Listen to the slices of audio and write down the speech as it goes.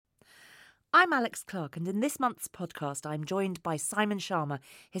I'm Alex Clark, and in this month's podcast, I'm joined by Simon Sharma,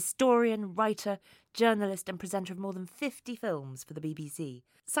 historian, writer, journalist, and presenter of more than 50 films for the BBC.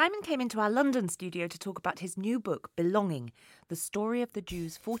 Simon came into our London studio to talk about his new book, Belonging, the story of the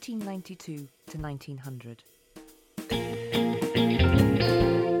Jews 1492 to 1900.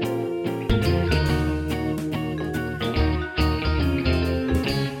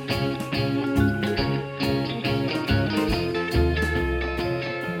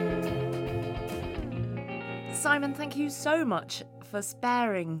 Simon, thank you so much for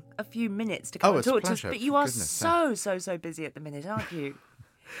sparing a few minutes to come and talk to us. But you are so busy at the minute, aren't you?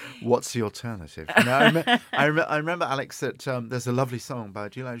 What's the alternative? No, I remember, Alex, that there's a lovely song by,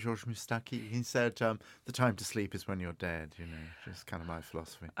 do you like Georges Moustaki? He said, the time to sleep is when you're dead, just kind of my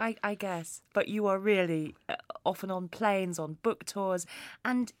philosophy. I guess. But you are really often on planes, on book tours,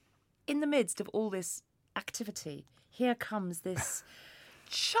 and in the midst of all this activity, here comes this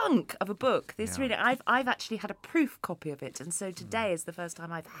chunk of a book. Really, I've actually had a proof copy of it, and so today is the first time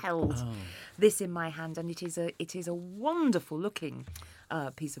I've held this in my hand, and it is a wonderful looking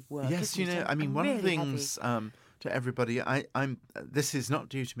piece of work. Yes, one of the things to everybody, I'm this is not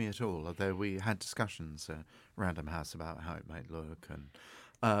due to me at all, although we had discussions at Random House about how it might look,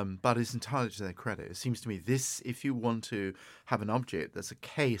 and but it's entirely to their credit. It seems to me this, if you want to have an object that's a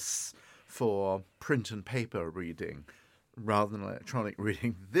case for print and paper reading rather than electronic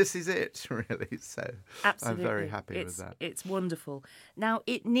reading, this is it, really. So absolutely. I'm very happy with that. It's wonderful. Now,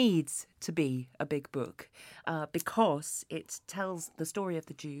 it needs to be a big book because it tells the story of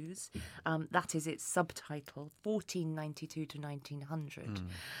the Jews. That is its subtitle, 1492 to 1900.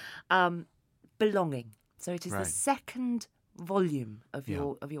 Belonging. So it is the second volume of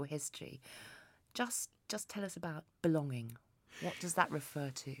your history. Just tell us about belonging. What does that refer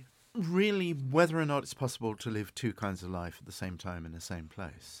to? Really, whether or not it's possible to live two kinds of life at the same time in the same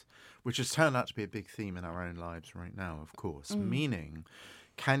place, which has turned out to be a big theme in our own lives right now, of course. Meaning,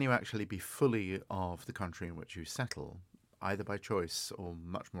 can you actually be fully of the country in which you settle, either by choice or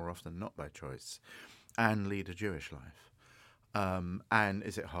much more often not by choice, and lead a Jewish life? And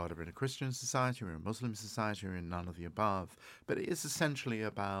is it harder in a Christian society or in a Muslim society or in none of the above? But it is essentially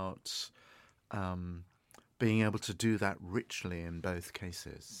about being able to do that richly in both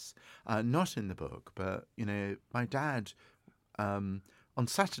cases. Not in the book, but, my dad, on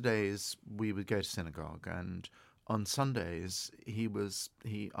Saturdays we would go to synagogue, and on Sundays he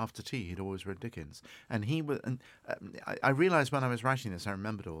after tea he'd always read Dickens. And I realised when I was writing this, I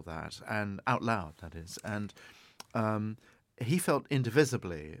remembered all that, and out loud, that is. And he felt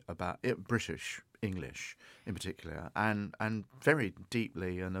indivisibly about it, British, English in particular, and very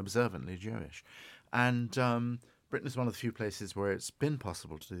deeply and observantly Jewish. And Britain is one of the few places where it's been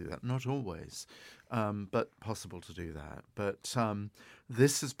possible to do that. Not always, but possible to do that. But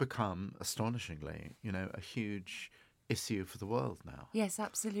this has become, astonishingly, a huge issue for the world now. Yes,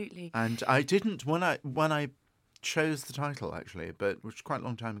 absolutely. And I didn't, when I chose the title, actually, but which was quite a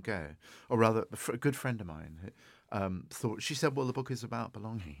long time ago, or rather, a good friend of mine thought, she said, well, the book is about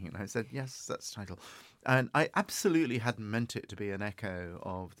belonging. And I said, yes, that's the title. And I absolutely hadn't meant it to be an echo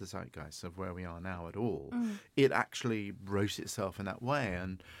of the zeitgeist of where we are now at all. It actually wrote itself in that way.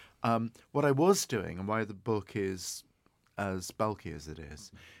 And what I was doing, and why the book is as bulky as it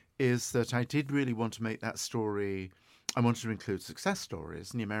is that I did really want to make that story. I wanted to include success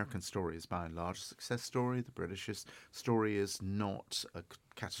stories, and the American story is by and large a success story. The British story is not a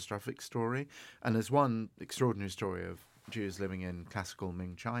catastrophic story. And there's one extraordinary story of Jews living in classical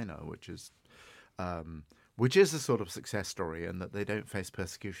Ming China, which is a sort of success story, in that they don't face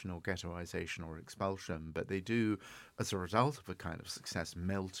persecution or ghettoization or expulsion, but they do, as a result of a kind of success,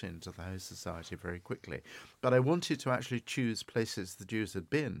 melt into the host society very quickly. But I wanted to actually choose places the Jews had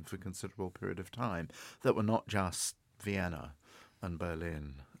been for a considerable period of time that were not just Vienna and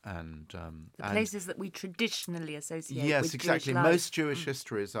Berlin and the places that we traditionally associate yes, with exactly. Jewish life. Most Jewish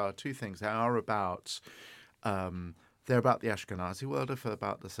histories are two things. They are about they're about the Ashkenazi world. If they're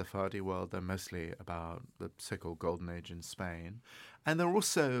about the Sephardi world, they're mostly about the so-called Golden Age in Spain. And they're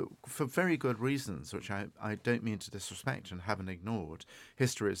also, for very good reasons, which I don't mean to disrespect and haven't ignored,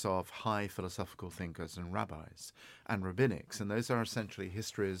 histories of high philosophical thinkers and rabbis and rabbinics. And those are essentially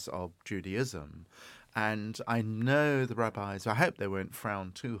histories of Judaism. And I know the rabbis, I hope they won't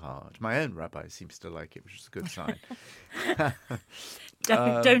frown too hard. My own rabbi seems to like it, which is a good sign.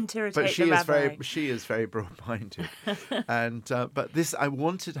 Don't irritate but she the is rabbi. she is very broad-minded. And but this, I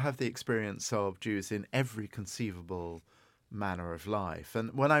wanted to have the experience of Jews in every conceivable manner of life.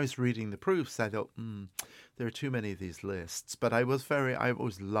 And when I was reading the proofs, I thought, there are too many of these lists. But I'm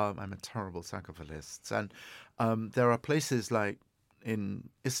a terrible sucker for lists. And there are places like in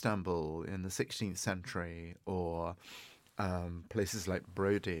Istanbul in the 16th century, or places like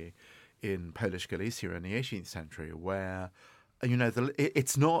Brody in Polish Galicia in the 18th century, where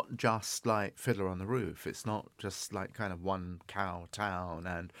it's not just like Fiddler on the Roof. It's not just like kind of one cow town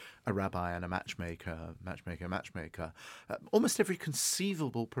and a rabbi and a matchmaker. Almost every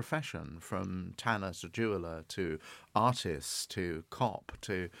conceivable profession, from tanner to jeweler to artist to cop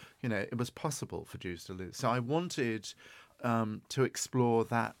to, it was possible for Jews to live. So I wanted to explore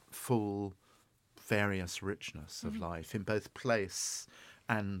that full, various richness of life in both place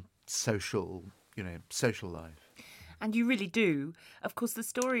and social life. And you really do. Of course, the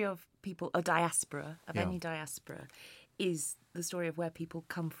story of people, a diaspora, of any diaspora, is the story of where people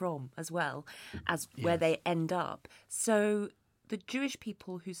come from as well as where they end up. So the Jewish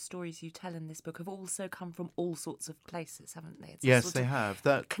people whose stories you tell in this book have also come from all sorts of places, haven't they? Yes, they have.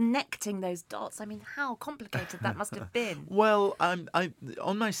 Connecting those dots. I mean, how complicated that must have been. Well,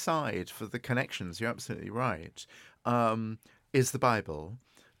 on my side for the connections, you're absolutely right, is the Bible.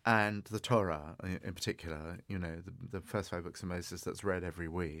 And the Torah, in particular, the first 5 books of Moses that's read every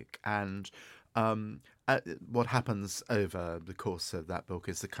week. And what happens over the course of that book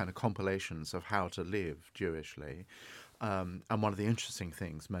is the kind of compilations of how to live Jewishly. And one of the interesting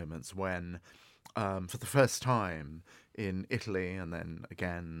moments when, for the first time in Italy, and then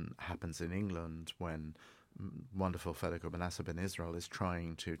again happens in England, when wonderful Federico Manasseh ben Israel is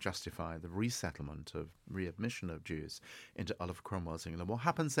trying to justify the readmission of Jews into Oliver Cromwell's England. What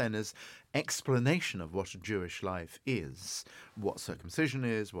happens then is explanation of what a Jewish life is, what circumcision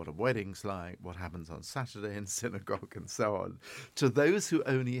is, what a wedding's like, what happens on Saturday in synagogue, and so on, to those who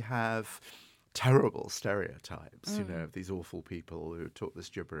only have terrible stereotypes, of these awful people who talk this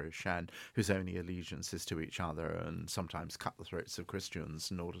gibberish and whose only allegiance is to each other and sometimes cut the throats of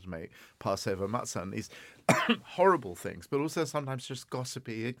Christians in order to make Passover matzah and these horrible things, but also sometimes just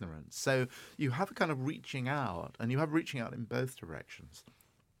gossipy ignorance. So you have a kind of reaching out, and you have reaching out in both directions.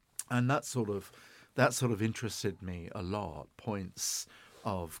 And that sort of interested me a lot, points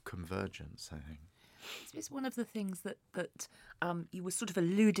of convergence, I think. It's one of the things that you were sort of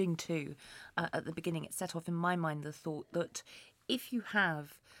alluding to at the beginning. It set off in my mind the thought that if you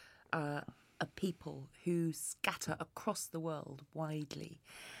have a people who scatter across the world widely,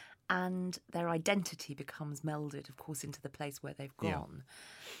 and their identity becomes melded, of course, into the place where they've gone,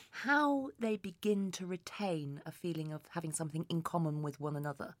 how they begin to retain a feeling of having something in common with one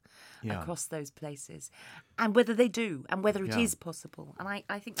another across those places, and whether they do, and whether it is possible. And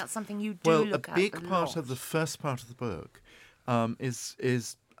I think that's something you do look at a big part of the first part of the book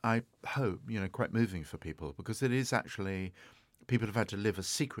is I hope, quite moving for people, because it is actually people who've had to live as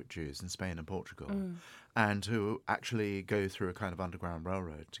secret Jews in Spain and Portugal, and who actually go through a kind of underground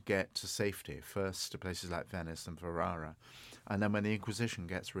railroad to get to safety, first to places like Venice and Ferrara. And then when the Inquisition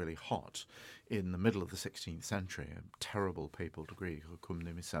gets really hot in the middle of the 16th century, a terrible papal decree, Cum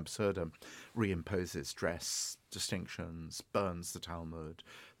Nimis Absurdum, reimposes dress distinctions, burns the Talmud.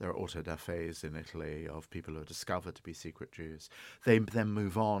 There are autodafés in Italy of people who are discovered to be secret Jews. They then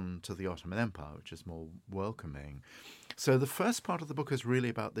move on to the Ottoman Empire, which is more welcoming. So the first part of the book is really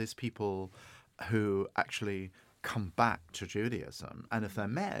about these people who actually come back to Judaism. And if they're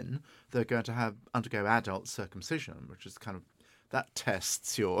men, they're going to undergo adult circumcision, which is kind of, that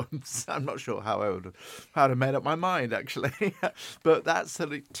tests your, I'm not sure how I would have made up my mind, actually. But that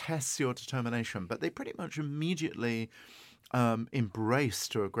sort of tests your determination. But they pretty much immediately embrace,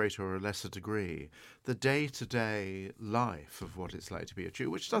 to a greater or lesser degree, the day-to-day life of what it's like to be a Jew,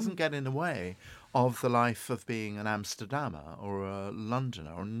 which doesn't get in the way of the life of being an Amsterdamer or a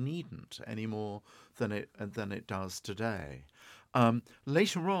Londoner, or needn't any more than it does today.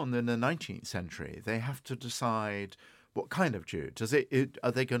 Later on in the 19th century, they have to decide what kind of Jew.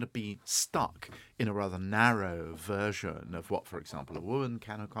 Are they going to be stuck in a rather narrow version of what, for example, a woman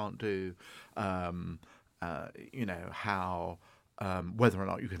can or can't do? Whether or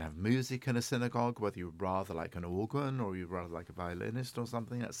not you can have music in a synagogue, whether you'd rather like an organ or you'd rather like a violinist or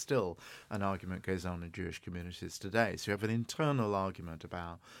something. That's still an argument goes on in Jewish communities today. So you have an internal argument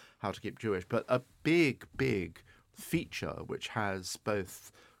about how to keep Jewish. But a big, big feature which has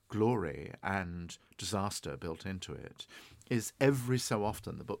both glory and disaster built into it is every so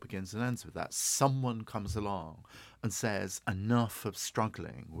often the book begins and ends with that. Someone comes along and says, enough of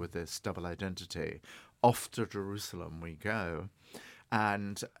struggling with this double identity. Off to Jerusalem we go.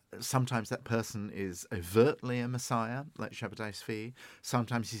 And sometimes that person is overtly a Messiah, like Shabbatai Tzvi.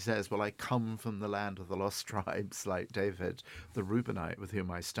 Sometimes he says, well, I come from the land of the lost tribes, like David, the Reubenite, with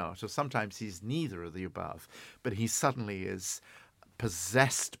whom I start. Or sometimes he's neither of the above, but he suddenly is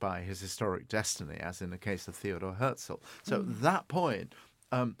possessed by his historic destiny, as in the case of Theodor Herzl. So at that point,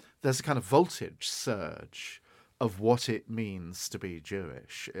 there's a kind of voltage surge of what it means to be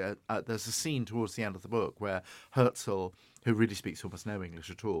Jewish. There's a scene towards the end of the book where Herzl, who really speaks almost no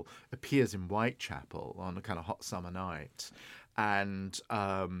English at all, appears in Whitechapel on a kind of hot summer night. And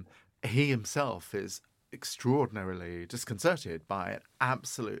he himself is extraordinarily disconcerted by an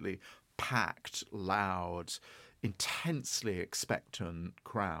absolutely packed, loud, intensely expectant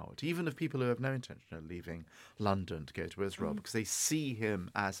crowd, even of people who have no intention of leaving London to go to Israel, because they see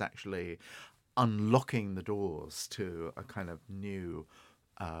him as actually unlocking the doors to a kind of new,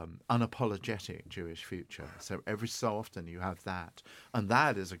 unapologetic Jewish future. So every so often you have that, and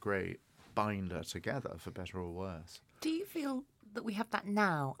that is a great binder together, for better or worse. Do you feel that we have that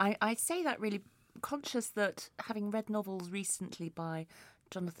now? I say that really conscious that, having read novels recently by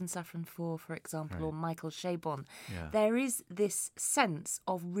Jonathan Safran Foer, for example, or Michael Chabon, there is this sense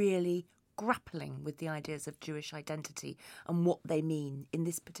of really grappling with the ideas of Jewish identity and what they mean in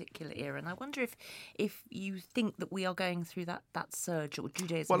this particular era. And I wonder if you think that we are going through that surge, or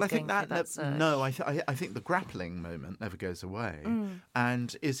Judaism well, is going through that surge. No, I think the grappling moment never goes away.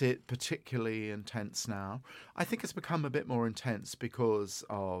 And is it particularly intense now? I think it's become a bit more intense because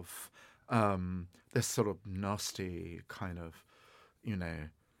of this sort of nasty kind of,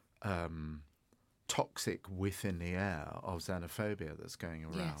 toxic within the air of xenophobia that's going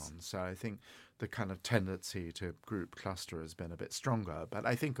around. Yes. So I think the kind of tendency to group cluster has been a bit stronger. But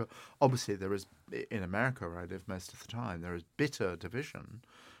I think obviously there is, in America where I live most of the time, there is bitter division,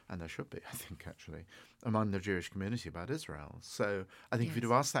 and there should be, I think, actually, among the Jewish community about Israel. So I think if you'd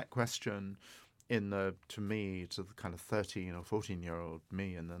have asked that question to the kind of 13 or 14-year-old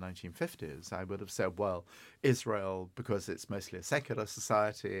me in the 1950s, I would have said, well, Israel, because it's mostly a secular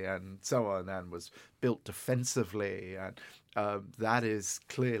society and so on, and was built defensively, and that is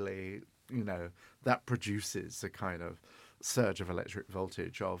clearly, that produces a kind of surge of electric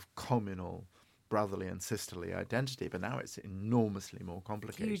voltage of communal, brotherly and sisterly identity. But now it's enormously more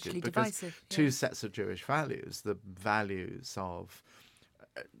complicated. Hugely because divisive. two sets of Jewish values, the values of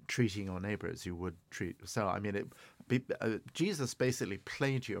treating your neighbor as you would treat yourself. I mean, Jesus basically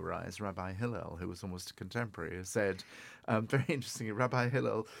plagiarized Rabbi Hillel, who was almost a contemporary, who said, very interestingly, Rabbi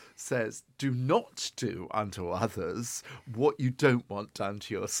Hillel says, do not do unto others what you don't want done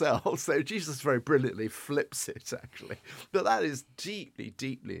to yourself. So Jesus very brilliantly flips it, actually. But that is deeply,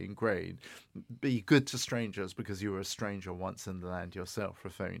 deeply ingrained. Be good to strangers because you were a stranger once in the land yourself,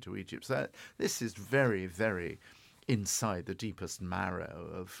 referring to Egypt. So this is very, very inside the deepest marrow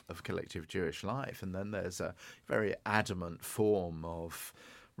of collective Jewish life. And then there's a very adamant form of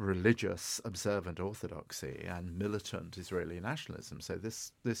religious observant orthodoxy and militant Israeli nationalism. So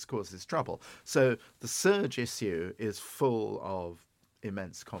this causes trouble. So the surge issue is full of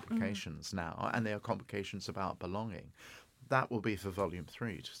immense complications now, and there are complications about belonging. That will be for Volume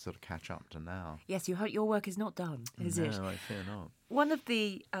 3 to sort of catch up to now. Yes, you hope your work is not done, is it? No, I fear not. One of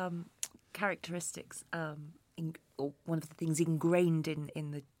the characteristics or one of the things ingrained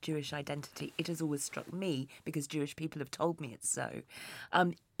in the Jewish identity, it has always struck me, because Jewish people have told me it's so,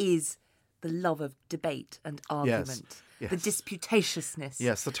 is the love of debate and argument, Yes. the disputatiousness.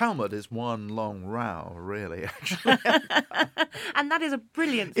 Yes, the Talmud is one long row, really, actually. And that is a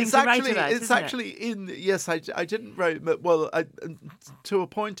brilliant thing to write about, It's isn't actually in, yes, I didn't write, well, to a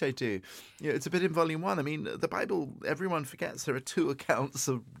point I do. It's a bit in Volume 1. I mean, the Bible, everyone forgets there are 2 accounts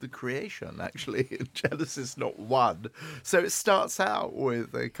of the creation, actually, in Genesis, not 1. So it starts out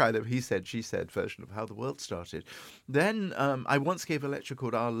with a kind of he said, she said version of how the world started. Then I once gave a lecture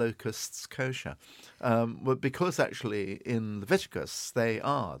called Are Locusts Kosher? Because actually in Leviticus they're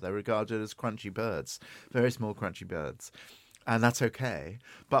regarded as crunchy birds, very small crunchy birds. And that's okay.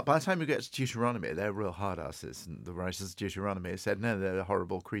 But by the time we get to Deuteronomy, they're real hard asses. And the writers of Deuteronomy said, no, they're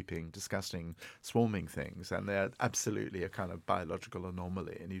horrible, creeping, disgusting, swarming things. And they're absolutely a kind of biological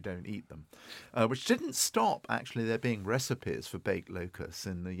anomaly, and you don't eat them. Which didn't stop, actually, there being recipes for baked locusts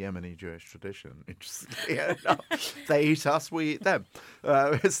in the Yemeni Jewish tradition. Interestingly enough. They eat us, we eat them.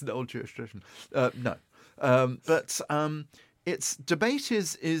 It's an old Jewish tradition. No. It's debate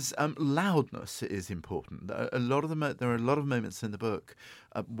is loudness is important. There are a lot of moments in the book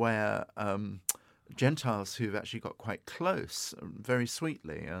where Gentiles who've actually got quite close, very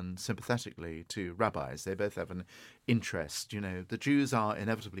sweetly and sympathetically, to rabbis. They both have an interest. The Jews are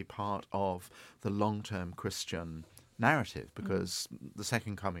inevitably part of the long-term Christian narrative, because the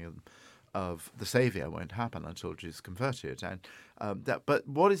second coming of the Saviour won't happen until Jesus converted. And but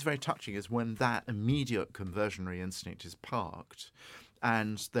what is very touching is when that immediate conversionary instinct is parked,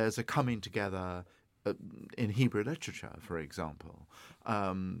 and there's a coming together in Hebrew literature, for example.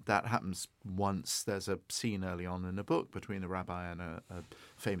 That happens once. There's a scene early on in a book between a rabbi and a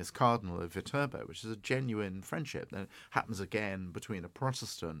famous cardinal of Viterbo, which is a genuine friendship. Then it happens again between a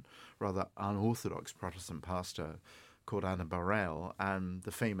Protestant, rather unorthodox Protestant pastor called Anna Burrell and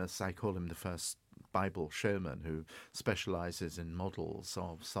the famous, I call him the first Bible showman, who specializes in models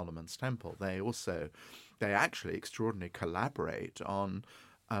of Solomon's temple. They actually extraordinarily collaborate on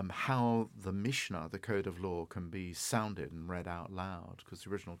how the Mishnah, the Code of Law, can be sounded and read out loud, because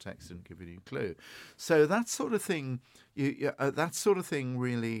the original text didn't give you any clue. So that sort of thing,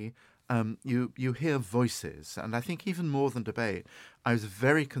 really, you hear voices, and I think even more than debate, I was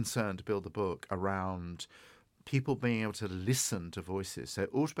very concerned to build the book around people being able to listen to voices. So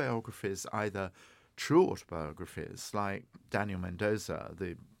autobiographies, either true autobiographies like Daniel Mendoza,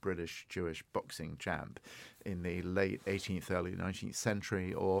 the British Jewish boxing champ in the late 18th, early 19th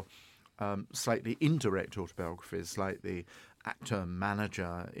century, or slightly indirect autobiographies like the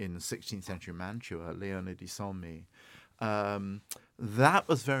actor-manager in 16th century Mantua, Leone di Sommi. That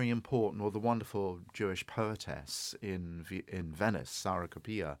was very important, or the wonderful Jewish poetess in Venice, Sara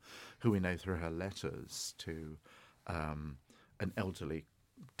Capia, who we know through her letters to an elderly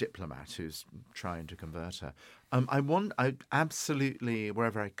diplomat who's trying to convert her. I absolutely,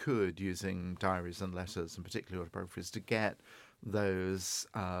 wherever I could, using diaries and letters, and particularly autobiographies, to get those.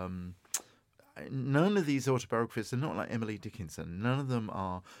 None of these autobiographies are not like Emily Dickinson. None of them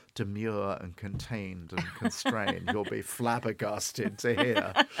are demure and contained and constrained. You'll be flabbergasted to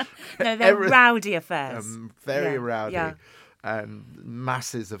hear. No, they're rowdy affairs. Very rowdy. Yeah. And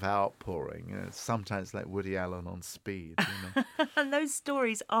masses of outpouring, sometimes like Woody Allen on speed. And those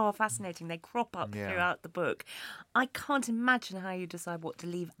stories are fascinating. They crop up throughout the book. I can't imagine how you decide what to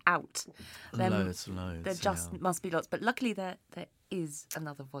leave out. Loads. There just must be lots. But luckily there is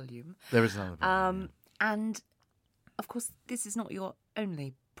another volume. There is another volume. And, of course, this is not your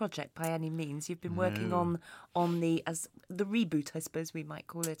only project by any means. You've been working on the reboot, I suppose we might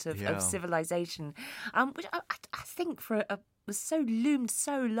call it, of Civilization, which I think was loomed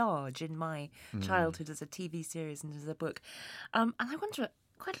so large in my childhood as a TV series and as a book. And I wonder,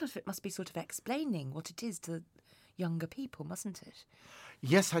 quite a lot of it must be sort of explaining what it is to younger people, mustn't it?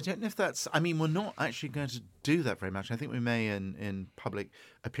 Yes, I don't know if that's... I mean, we're not actually going to do that very much. I think we may in public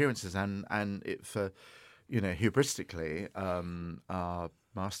appearances, and it for, hubristically, our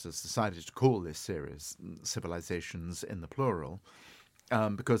masters decided to call this series Civilizations in the plural,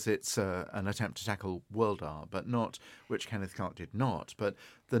 because it's an attempt to tackle world art, but not, which Kenneth Clark did not, but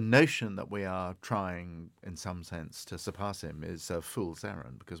the notion that we are trying, in some sense, to surpass him is a fool's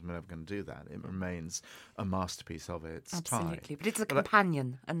errand, because we're never going to do that. It remains a masterpiece of its time. Absolutely, but it's a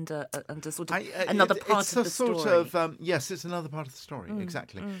companion and a sort of another part of the story. It's a sort of, yes, it's another part of the story,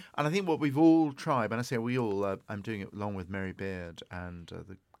 exactly. And I think what we've all tried, when I say we all, I'm doing it along with Mary Beard and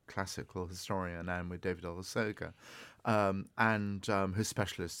the classical historian, and with David Olusoga, who's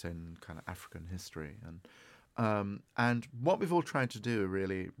specialist in kind of African history. And what we've all tried to do,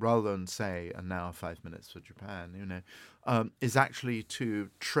 really, rather than say, and now 5 minutes for Japan, is actually to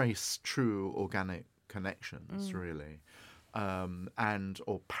trace true organic connections, really,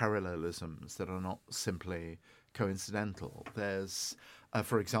 or parallelisms that are not simply coincidental. There's,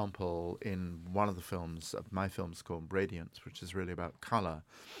 for example, in one of the films, my films called Radiance, which is really about colour,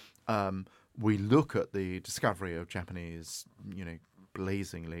 we look at the discovery of Japanese,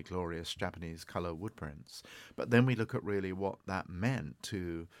 blazingly glorious Japanese colour woodprints, but then we look at really what that meant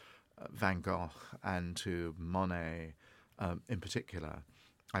to Van Gogh and to Monet in particular.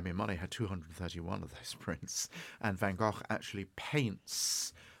 I mean, Monet had 231 of those prints, and Van Gogh actually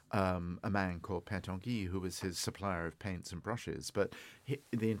paints a man called Père Tanguy, who was his supplier of paints and brushes, but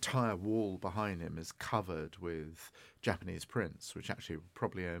the entire wall behind him is covered with Japanese prints, which actually were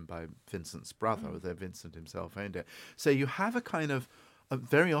probably owned by Vincent's brother, although Vincent himself owned it. So you have a kind of,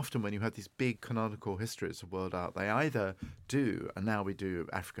 very often when you have these big canonical histories of world art, they either do, and now we do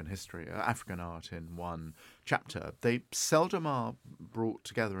African history, African art in one chapter. They seldom are brought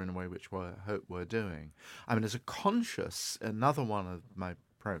together in a way which I hope we're doing. I mean, as a conscious, another one of my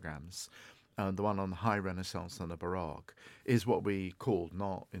programs, the one on the High Renaissance and the Baroque, is what we called,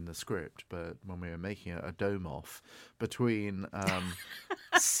 not in the script, but when we were making it, a dome-off between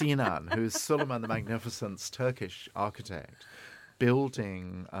Sinan, who's Suleiman the Magnificent's Turkish architect,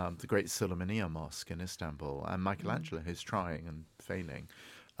 building the Great Suleymaniye Mosque in Istanbul, and Michelangelo, who's trying and failing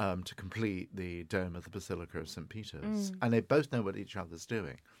to complete the dome of the Basilica of St. Peter's. And they both know what each other's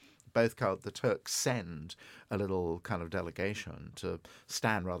doing. the Turks send a little kind of delegation to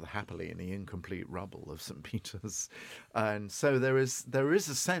stand rather happily in the incomplete rubble of St. Peter's. And so there is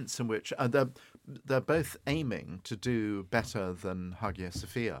a sense in which they're both aiming to do better than Hagia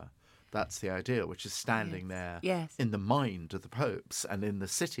Sophia. That's the idea, which is standing there in the mind of the popes and in the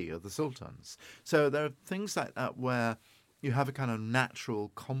city of the sultans. So there are things like that where you have a kind of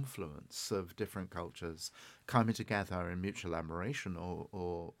natural confluence of different cultures coming together in mutual admiration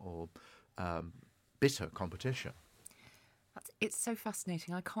or bitter competition. It's so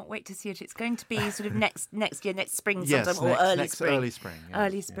fascinating. I can't wait to see it. It's going to be sort of next year, next spring Yes, sometime, or early spring. Early spring. Yes,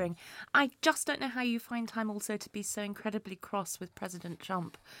 early spring. I just don't know how you find time also to be so incredibly cross with President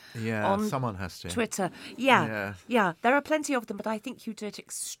Trump. Yeah, on someone has to. Twitter. Yeah. There are plenty of them, but I think you do it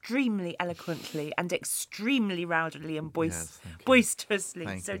extremely eloquently and extremely rowdily and boisterously.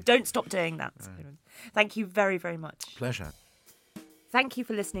 Thank you. Don't stop doing that. Right. Thank you very, very much. Pleasure. Thank you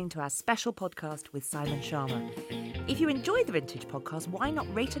for listening to our special podcast with Simon Sharma. If you enjoyed the Vintage Podcast, why not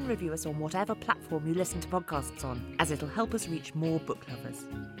rate and review us on whatever platform you listen to podcasts on, as it'll help us reach more book lovers.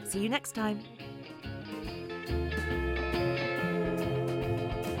 See you next time.